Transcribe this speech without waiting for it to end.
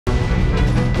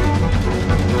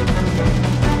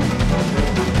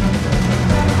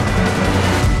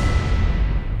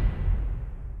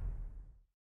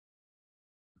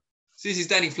So this is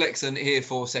Danny Flexon here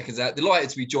for Seconds Out.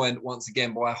 Delighted to be joined once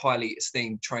again by a highly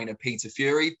esteemed trainer, Peter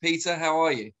Fury. Peter, how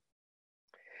are you?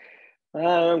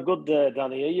 I'm good,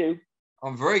 Danny. Are you?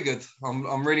 I'm very good.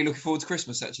 I'm really looking forward to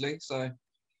Christmas, actually. So,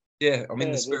 yeah, I'm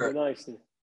in the spirit. Nice.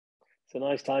 It's a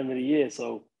nice time of the year.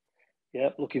 So, yeah,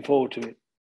 looking forward to it.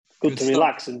 Good to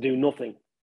relax and do nothing.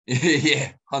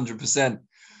 Yeah, 100%.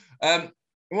 I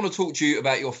want to talk to you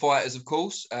about your fighters, of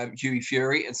course, Hughie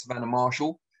Fury and Savannah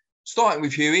Marshall. Starting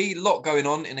with Hughie, a lot going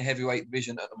on in the heavyweight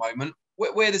division at the moment.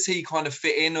 Where does he kind of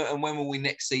fit in, and when will we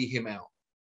next see him out?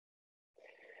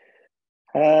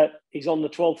 He's on the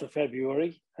 12th of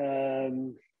February.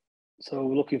 So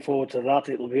looking forward to that.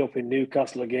 It'll be up in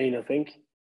Newcastle again, I think.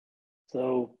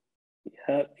 So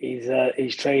yeah,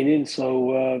 he's training.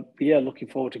 So yeah, looking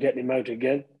forward to getting him out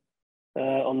again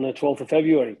on the 12th of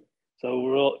February.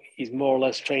 So he's more or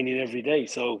less training every day.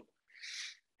 So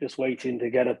just waiting to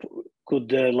get a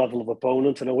good level of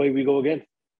opponent, and away we go again.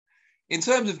 In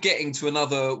terms of getting to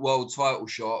another world title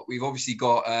shot, we've obviously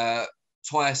got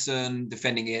Tyson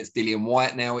defending against Dillian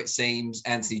Whyte now, it seems.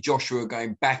 Anthony Joshua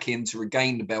going back in to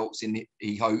regain the belts,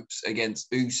 he hopes, against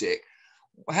Usyk.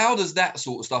 How does that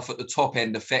sort of stuff at the top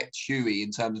end affect Hughie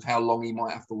in terms of how long he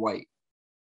might have to wait?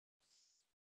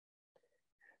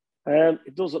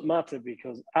 It doesn't matter,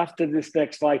 because after this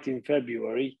next fight in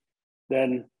February,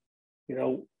 then, you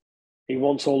know, he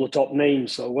wants all the top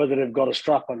names. So whether they've got a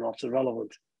strap or not is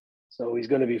irrelevant. So he's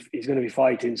going to be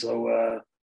fighting. So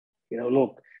you know,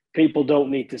 look, people don't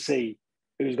need to see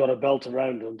who's got a belt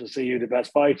around him to see who the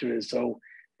best fighter is. So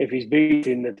if he's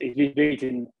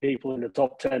beating people in the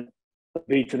top 10,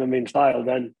 beating them in style,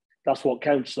 then that's what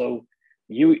counts. So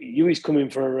Hughie's coming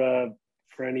for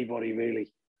anybody,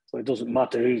 really. So it doesn't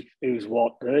matter who's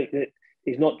what.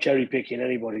 He's not cherry picking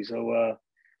anybody. So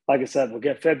like I said, we'll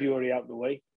get February out of the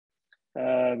way,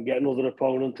 get another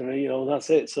opponent, and you know, that's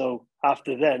it. So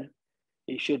after then,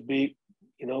 he should be,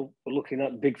 you know, we're looking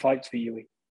at big fights for Hughie.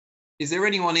 Is there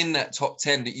anyone in that top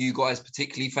 10 that you guys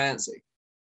particularly fancy?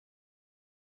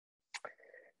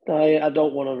 I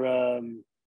don't want to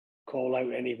call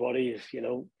out anybody, you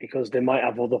know, because they might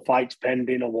have other fights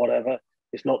pending or whatever.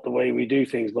 It's not the way we do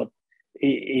things, but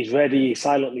he's ready, he's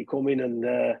silently coming,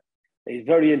 and he's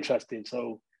very interesting.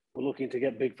 So we're looking to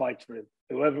get big fights for him,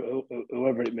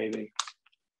 whoever it may be.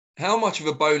 How much of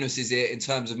a bonus is it in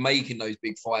terms of making those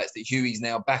big fights that Hughie's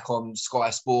now back on Sky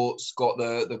Sports, got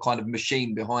the kind of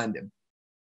machine behind him?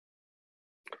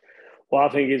 Well, I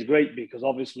think it's great, because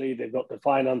obviously they've got the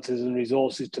finances and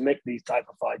resources to make these type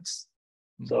of fights.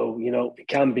 So, you know, it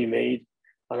can be made.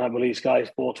 And I believe Sky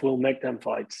Sports will make them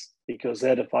fights, because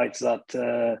they're the fights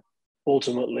that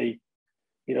ultimately,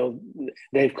 you know,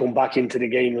 they've come back into the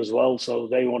game as well. So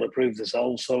they want to prove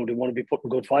themselves. So they want to be putting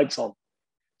good fights on.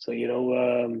 So, you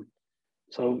know,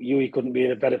 so Hughie couldn't be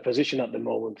in a better position at the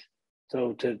moment.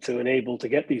 So to enable to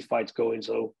get these fights going.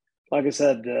 So, like I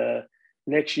said,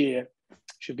 next year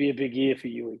should be a big year for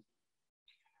Hughie.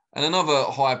 And another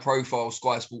high-profile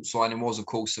Sky Sports signing was, of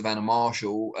course, Savannah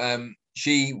Marshall.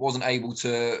 She wasn't able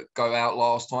to go out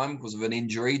last time because of an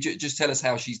injury. Just tell us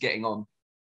how she's getting on.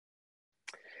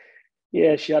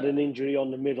 Yeah, she had an injury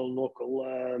on the middle knuckle.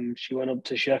 She went up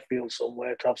to Sheffield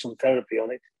somewhere to have some therapy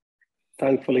on it.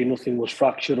 Thankfully, nothing was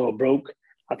fractured or broke.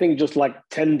 I think just like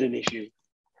tendon issue,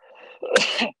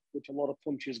 which a lot of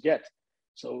punchers get.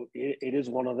 So it is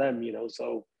one of them, you know.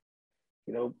 So,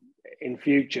 you know, in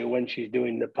future when she's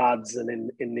doing the pads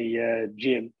and in the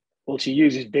gym, well, she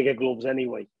uses bigger gloves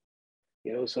anyway,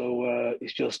 you know. So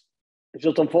it's just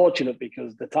unfortunate,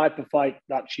 because the type of fight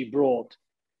that she brought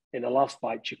in the last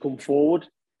fight, she come forward,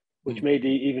 which made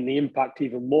even the impact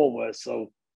even more worse.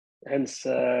 So hence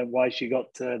why she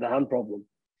got the hand problem.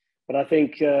 But I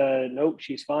think no,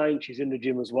 she's fine. She's in the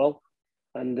gym as well,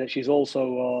 and she's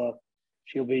also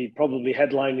she'll be probably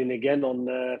headlining again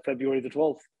on February the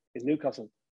 12th in Newcastle.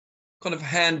 Kind of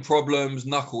hand problems,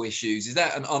 knuckle issues. Is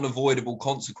that an unavoidable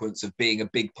consequence of being a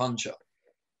big puncher?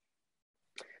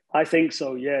 I think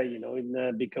so, yeah, you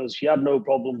know, because she had no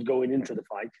problems going into the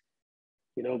fight,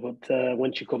 you know, but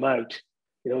when she come out,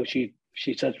 you know, she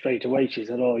said straight away, she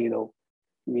said, oh, you know,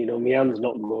 my hand's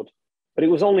not good. But it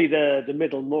was only the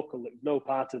middle knuckle. It was no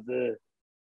part of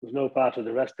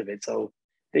the rest of it. So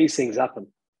these things happen.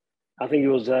 I think it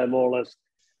was more or less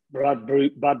bad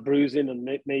bruising, and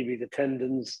maybe the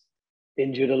tendons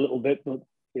injured a little bit, but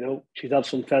you know, she's had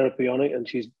some therapy on it, and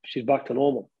she's back to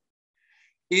normal.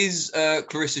 Is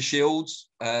Clarissa Shields,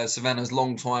 Savannah's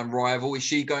longtime rival, is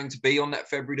she going to be on that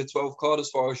February the 12th card, as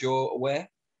far as you're aware?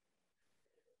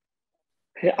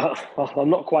 Yeah, I'm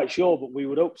not quite sure, but we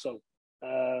would hope so.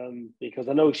 Because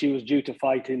I know she was due to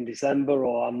fight in December,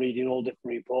 or I'm reading all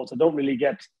different reports. I don't really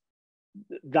get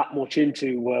that much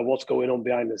into what's going on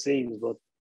behind the scenes, but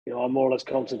I'm more or less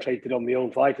concentrated on my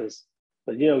own fighters.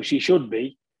 But she should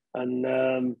be, and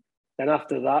then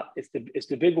after that, it's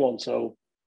the big one. So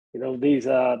they're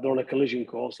on a collision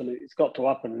course, and it's got to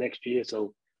happen next year.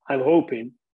 So I'm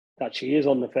hoping that she is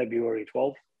on the February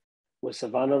 12th with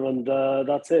Savannah, and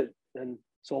that's it. And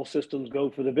it's all systems go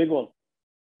for the big one.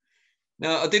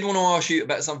 Now, I did want to ask you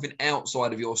about something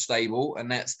outside of your stable,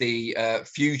 and that's the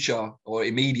future or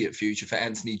immediate future for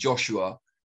Anthony Joshua.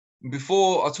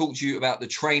 Before I talk to you about the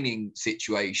training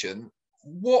situation,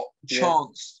 what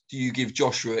chance do you give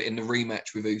Joshua in the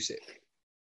rematch with Usyk?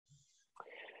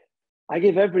 I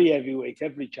give every heavyweight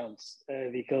every chance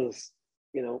because,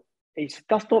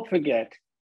 let's not forget,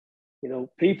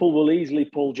 people will easily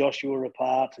pull Joshua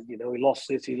apart. He lost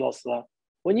this, he lost that.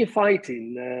 When you're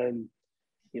fighting,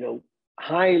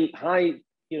 high,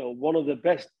 one of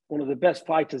the best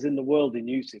fighters in the world in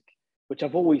Usyk, which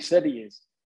I've always said he is.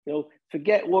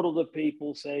 Forget what other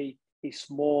people say. He's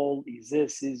small, he's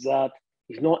this, he's that.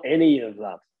 He's not any of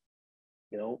that.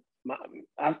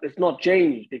 It's not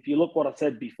changed. If you look what I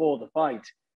said before the fight,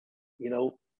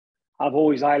 I've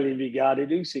always highly regarded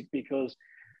Usyk because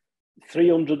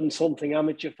 300 and something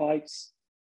amateur fights,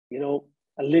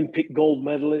 Olympic gold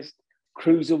medalist,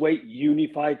 cruiserweight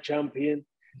unified champion,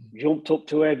 jumped up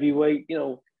to heavyweight.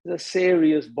 He's a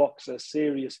serious boxer,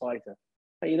 serious fighter.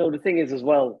 And the thing is as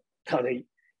well, Danny,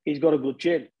 he's got a good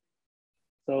chin.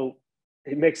 So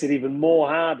it makes it even more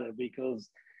harder because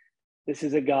this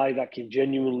is a guy that can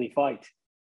genuinely fight.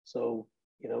 So,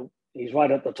 he's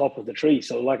right at the top of the tree.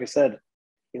 So like I said,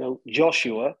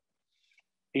 Joshua,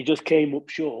 he just came up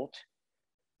short.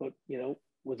 But,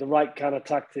 with the right kind of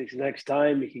tactics next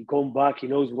time, he can come back. He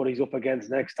knows what he's up against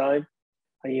next time.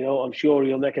 And, I'm sure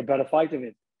he'll make a better fight of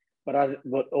it. But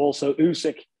also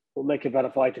Usyk will make a better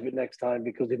fight of it next time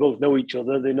because they both know each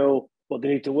other. They know what they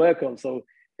need to work on. So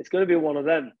it's going to be one of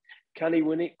them. Can he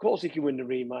win it? Of course he can win the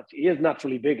rematch. He is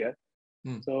naturally bigger.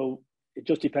 So it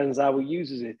just depends how he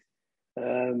uses it.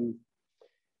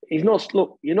 You're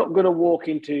not going to walk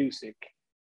into Usyk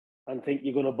and think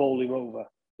you're going to bowl him over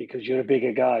because you're a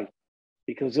bigger guy.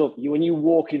 Because look, when you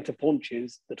walk into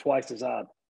punches, they're twice as hard.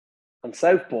 And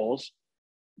southpaws,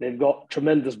 they've got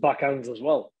tremendous backhands as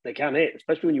well. They can hit,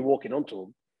 especially when you're walking onto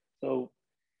them. So,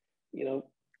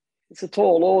 it's a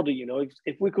tall order,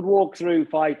 If we could walk through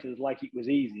fighters like it was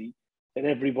easy, then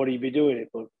everybody would be doing it.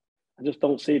 But I just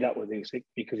don't see that with Usyk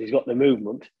because he's got the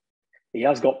movement. He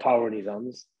has got power in his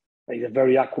hands. He's a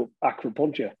very accurate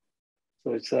puncher.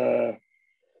 So it's,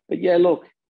 but yeah, look,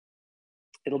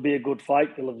 it'll be a good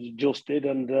fight. They'll have adjusted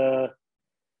and, but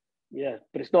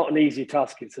it's not an easy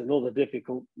task. It's another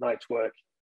difficult night's work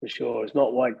for sure. It's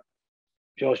not like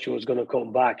Joshua's going to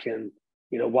come back and,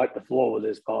 wipe the floor with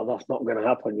his car. That's not going to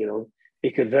happen,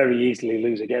 He could very easily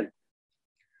lose again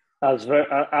as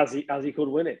he could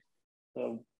win it.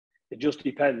 So it just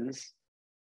depends,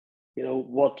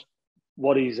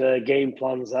 what his game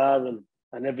plans are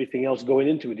and everything else going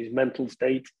into it, his mental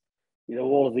state.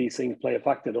 All of these things play a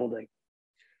factor, don't they?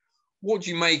 What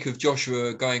do you make of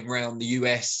Joshua going around the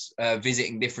US,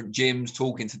 visiting different gyms,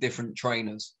 talking to different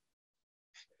trainers?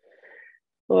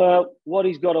 Well, what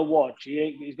he's got to watch,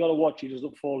 he's got to watch he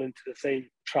doesn't fall into the same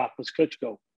trap as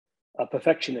Klitschko, a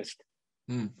perfectionist.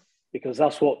 Because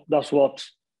that's what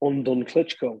undone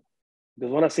Klitschko.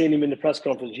 Because when I seen him in the press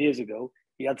conference years ago,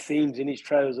 he had themes in his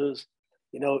trousers.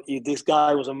 This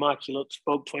guy was immaculate,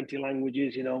 spoke 20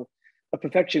 languages, a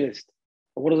perfectionist.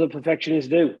 And what does a perfectionist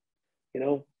do?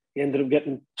 He ended up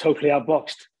getting totally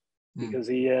outboxed because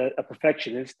a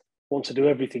perfectionist wants to do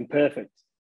everything perfect.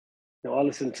 I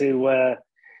listened to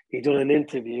he done an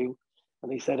interview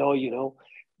and he said,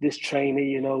 this trainer,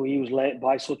 he was led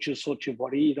by such and such a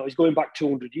body. He's going back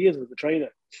 200 years as a trainer.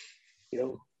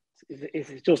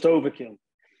 It's just overkill.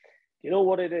 You know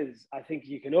what it is? I think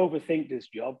you can overthink this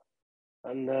job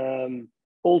and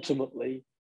ultimately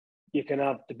you can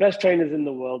have the best trainers in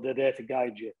the world. They're there to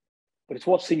guide you. But it's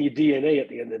what's in your DNA at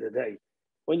the end of the day.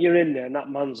 When you're in there and that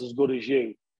man's as good as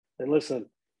you, then listen,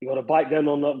 you got to bite down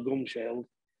on that gum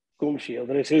shield,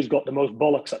 and it's who's got the most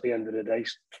bollocks at the end of the day.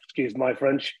 Excuse my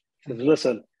French. Because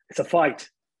listen, it's a fight.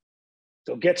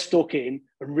 So get stuck in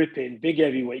and rip in, big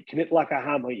heavyweight, can hit like a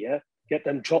hammer, yeah? Get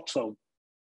them chops home.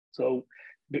 So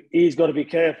he's got to be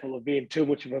careful of being too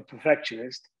much of a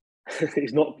perfectionist.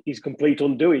 He's complete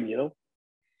undoing,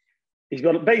 He's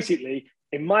got to basically,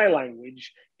 in my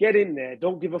language, get in there,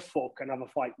 don't give a fuck and have a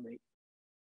fight, mate.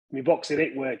 My boxing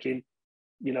ain't working,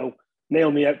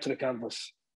 nail me out to the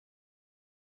canvas.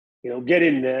 You know, get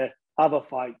in there, have a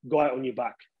fight, go out on your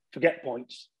back, forget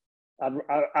points.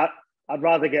 I'd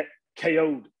rather get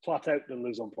KO'd flat out than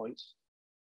lose on points.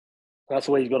 That's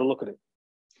the way he's got to look at it.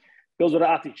 Goes with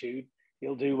that attitude,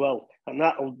 he'll do well. And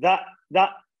that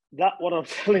what I'm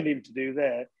telling him to do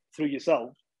there through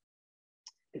yourself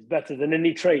is better than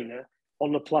any trainer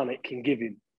on the planet can give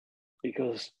him,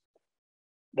 because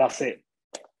that's it.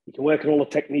 You can work on all the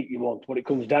technique you want. What it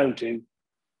comes down to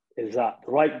is that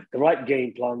the right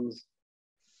game plans,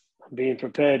 and being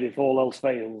prepared if all else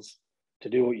fails to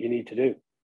do what you need to do.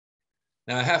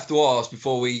 Now, I have to ask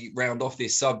before we round off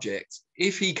this subject,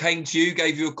 if he came to you,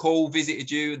 gave you a call, visited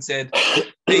you and said,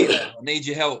 Peter, I need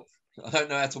your help. I don't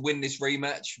know how to win this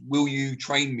rematch. Will you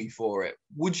train me for it?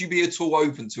 Would you be at all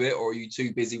open to it, or are you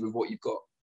too busy with what you've got?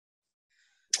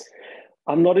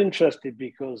 I'm not interested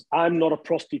because I'm not a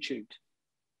prostitute.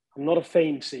 I'm not a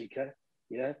fame seeker.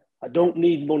 Yeah. I don't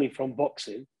need money from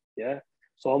boxing. Yeah.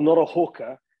 So I'm not a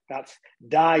hooker that's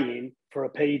dying for a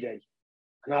payday.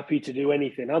 I'm happy to do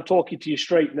anything. I'm talking to you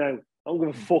straight now. I don't give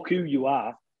a fuck who you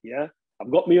are. Yeah.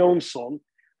 I've got my own son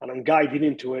and I'm guiding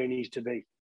him to where he needs to be.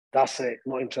 That's it.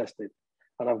 I'm not interested.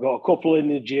 And I've got a couple in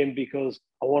the gym because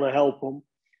I want to help them,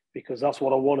 because that's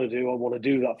what I want to do. I want to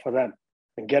do that for them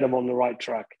and get them on the right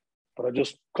track. But I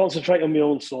just concentrate on my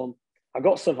own son. I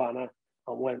got Savannah,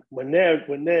 and when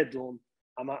they're done,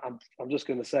 I'm just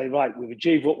going to say, right, we've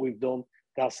achieved what we've done.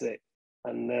 That's it.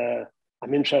 And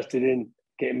I'm interested in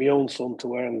getting my own son to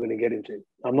where I'm going to get him to.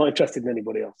 I'm not interested in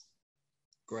anybody else.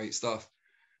 Great stuff.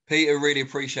 Peter, really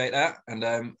appreciate that. And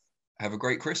have a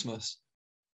great Christmas.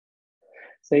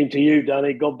 Same to you,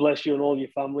 Danny. God bless you and all your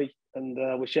family.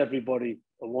 And wish everybody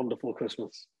a wonderful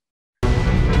Christmas.